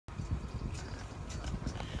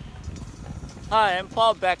Hi, I'm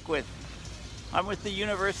Paul Beckwith. I'm with the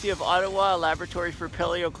University of Ottawa, a laboratory for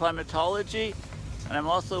paleoclimatology, and I'm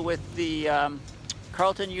also with the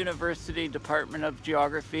Carleton University Department of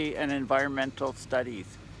Geography and Environmental Studies.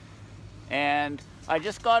 And I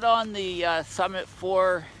just got on the Summit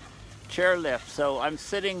 4 chairlift, so I'm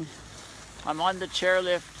on the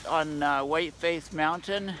chairlift on Whiteface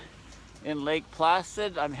Mountain in Lake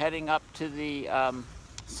Placid. I'm heading up to the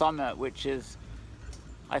summit, which is,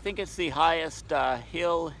 I think it's the highest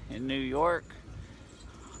hill in New York.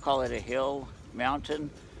 Call it a hill, mountain.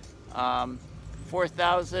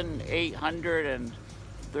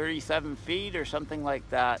 4,837 feet or something like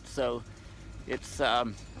that. So it's,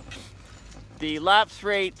 the lapse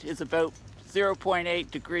rate is about 0.8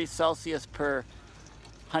 degrees Celsius per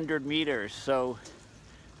 100 meters. So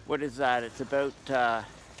what is that? It's about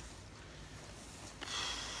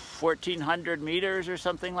 1,400 meters or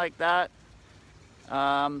something like that.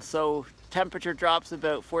 So temperature drops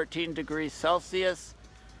about 14 degrees Celsius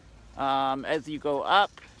as you go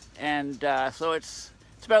up, and so it's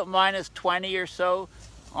about minus 20 or so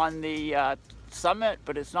on the summit,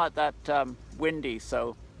 but it's not that windy,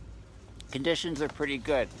 so conditions are pretty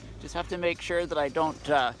good. Just have to make sure that I don't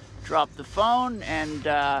drop the phone, and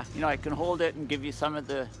you know, I can hold it and give you some of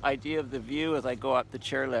the idea of the view as I go up the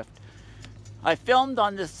chairlift. I filmed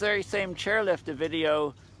on this very same chairlift a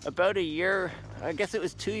video about a year, I guess it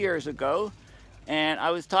was 2 years ago, and I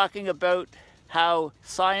was talking about how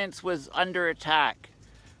science was under attack,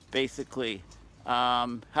 basically.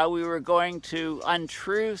 How we were going to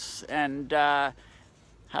untruths, and how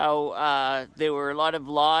there were a lot of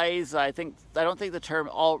lies. I don't think the term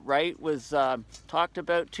alt-right was talked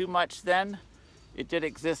about too much then. It did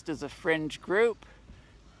exist as a fringe group.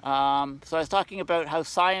 So I was talking about how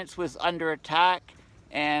science was under attack,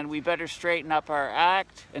 and we better straighten up our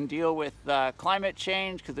act and deal with climate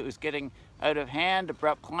change, because it was getting out of hand,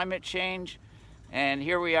 abrupt climate change. And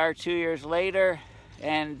here we are 2 years later,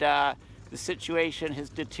 and the situation has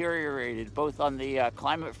deteriorated, both on the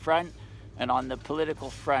climate front and on the political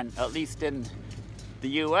front, at least in the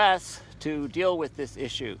US, to deal with this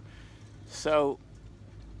issue. So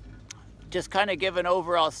just kind of give an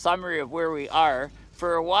overall summary of where we are.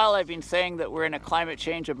 For a while I've been saying that we're in a climate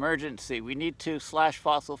change emergency. We need to slash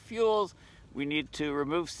fossil fuels, we need to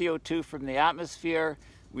remove CO2 from the atmosphere,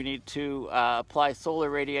 we need to apply solar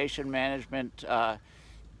radiation management,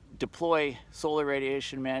 deploy solar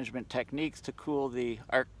radiation management techniques to cool the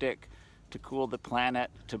Arctic, to cool the planet,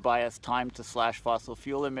 to buy us time to slash fossil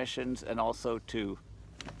fuel emissions, and also to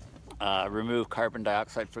remove carbon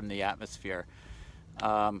dioxide from the atmosphere.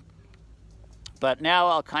 But now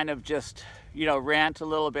I'll kind of just, you know, rant a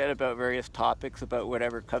little bit about various topics, about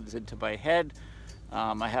whatever comes into my head.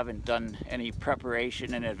 I haven't done any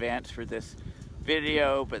preparation in advance for this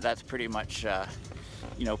video, but that's pretty much,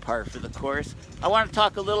 you know, par for the course. I want to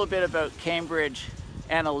talk a little bit about Cambridge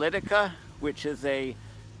Analytica, which is a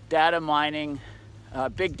data mining,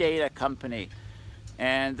 big data company.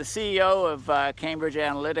 And the CEO of Cambridge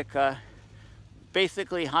Analytica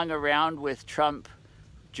basically hung around with Trump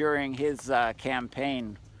during his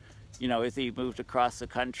campaign, you know, as he moved across the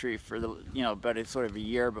country for the, you know, about sort of a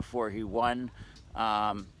year before he won.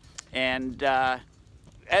 As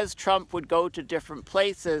Trump would go to different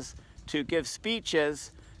places to give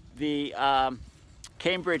speeches, the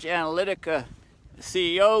Cambridge Analytica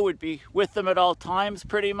CEO would be with them at all times,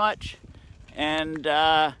 pretty much, and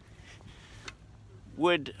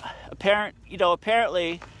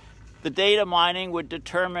apparently the data mining would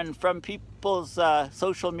determine from people's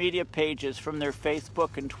social media pages, from their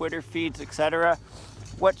Facebook and Twitter feeds, etc.,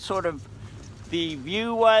 what sort of the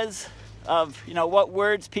view was of, you know, what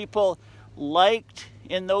words people liked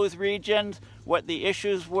in those regions, what the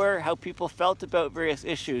issues were, how people felt about various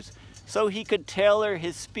issues. So he could tailor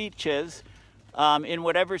his speeches in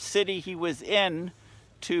whatever city he was in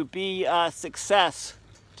to be a success,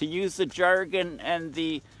 to use the jargon and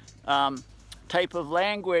the type of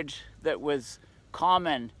language that was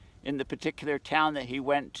common in the particular town that he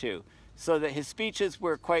went to, so that his speeches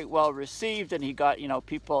were quite well received, and he got, you know,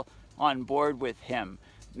 people on board with him.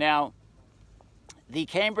 Now, the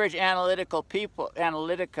Cambridge Analytica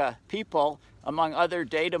people, among other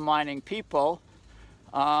data mining people,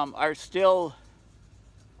 are still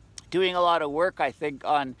doing a lot of work, I think,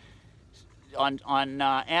 on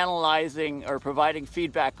analyzing or providing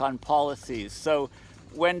feedback on policies. So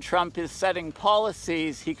when Trump is setting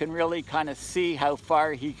policies, he can really kind of see how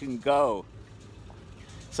far he can go.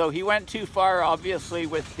 So he went too far, obviously,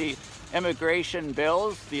 with the immigration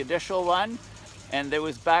bills, the initial one, and there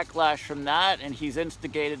was backlash from that, and he's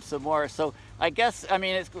instigated some more. So I guess, I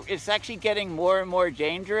mean, it's actually getting more and more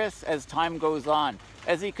dangerous as time goes on.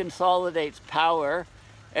 As he consolidates power,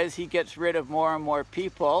 as he gets rid of more and more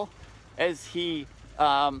people, as he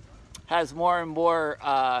has more and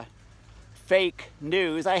more fake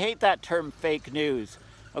news. I hate that term, fake news.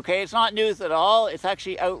 Okay, it's not news at all. It's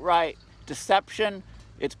actually outright deception.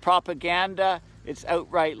 It's propaganda. It's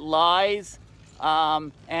outright lies.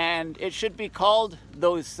 And it should be called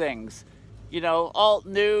those things. You know, alt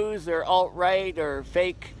news or alt-right or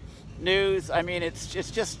fake news. I mean, it's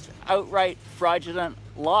just outright fraudulent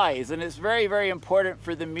lies. And it's very, very important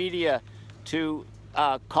for the media to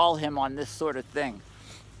call him on this sort of thing.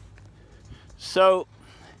 So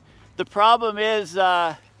the problem is,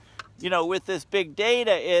 you know, with this big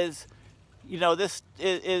data is, you know, this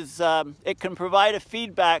is it can provide a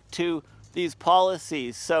feedback to these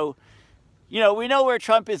policies. So, you know, we know where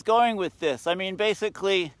Trump is going with this. I mean,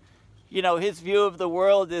 basically, you know, his view of the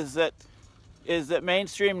world is that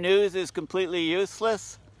mainstream news is completely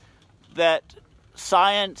useless, that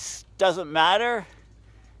science doesn't matter.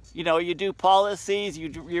 You know, you do policies,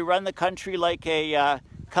 you run the country like a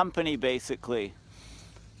company, basically.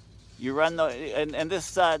 You run the, and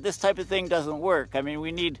this type of thing doesn't work. I mean,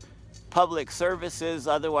 we need public services,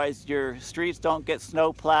 otherwise your streets don't get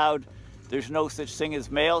snow plowed. There's no such thing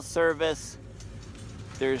as mail service.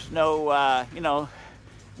 There's no, you know,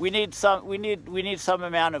 we need some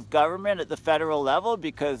amount of government at the federal level,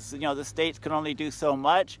 because, you know, the states can only do so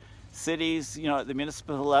much. Cities, you know, at the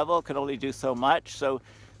municipal level can only do so much. So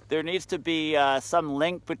there needs to be some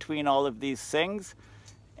link between all of these things.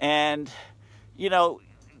 And, you know,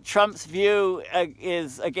 Trump's view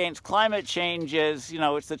is against climate change is, you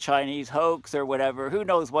know, it's the Chinese hoax or whatever. Who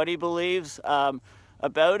knows what he believes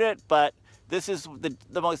about it, but this is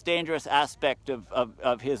the most dangerous aspect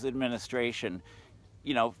of his administration.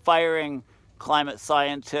 You know, firing climate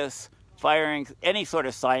scientists, firing any sort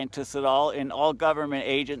of scientists at all in all government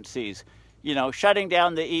agencies, you know, shutting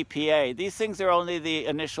down the EPA. These things are only the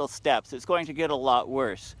initial steps. It's going to get a lot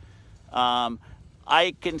worse.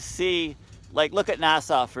 I can see, like, look at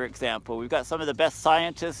NASA, for example. We've got some of the best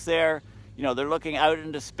scientists there. You know, they're looking out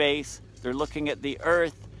into space. They're looking at the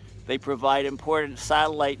Earth. They provide important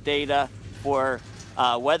satellite data for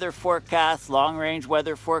weather forecasts, long-range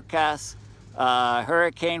weather forecasts,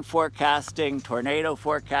 hurricane forecasting, tornado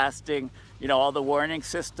forecasting, you know, all the warning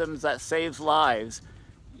systems that saves lives.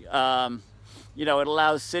 You know, it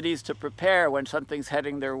allows cities to prepare when something's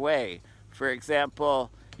heading their way. For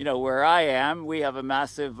example, you know, where I am, we have a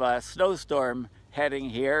massive snowstorm heading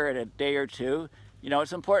here in a day or two. You know,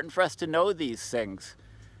 it's important for us to know these things,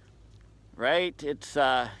 right? It's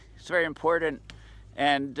very important.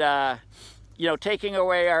 And, you know, taking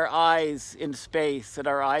away our eyes in space and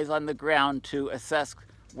our eyes on the ground to assess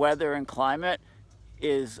weather and climate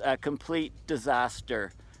is a complete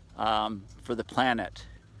disaster for the planet.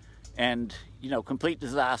 And, you know, complete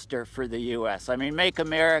disaster for the US. I mean, make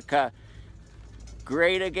America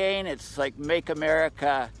great again. It's like make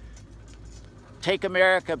America, take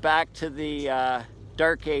America back to the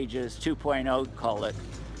Dark Ages 2.0, call it.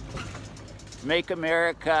 Make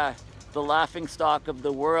America the laughingstock of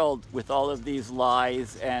the world with all of these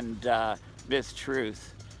lies and mistruth.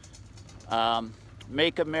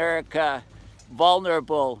 Make America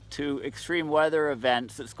vulnerable to extreme weather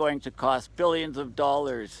events that's going to cost billions of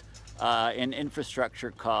dollars in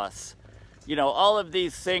infrastructure costs. You know, all of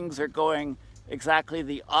these things are going exactly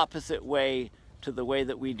the opposite way to the way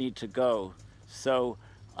that we need to go. So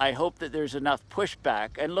I hope that there's enough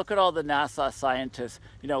pushback. And look at all the NASA scientists.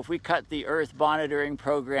 You know, if we cut the Earth monitoring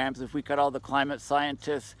programs, if we cut all the climate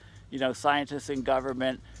scientists, you know, scientists in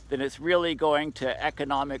government, then it's really going to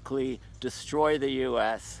economically destroy the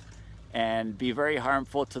US and be very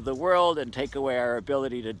harmful to the world and take away our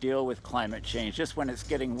ability to deal with climate change. Just when it's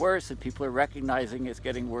getting worse and people are recognizing it's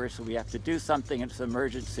getting worse and we have to do something, it's an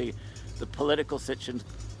emergency, the political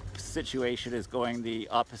situation is going the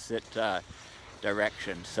opposite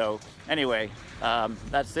direction. So anyway,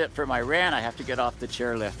 that's it for my rant. I have to get off the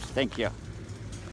chairlift. Thank you.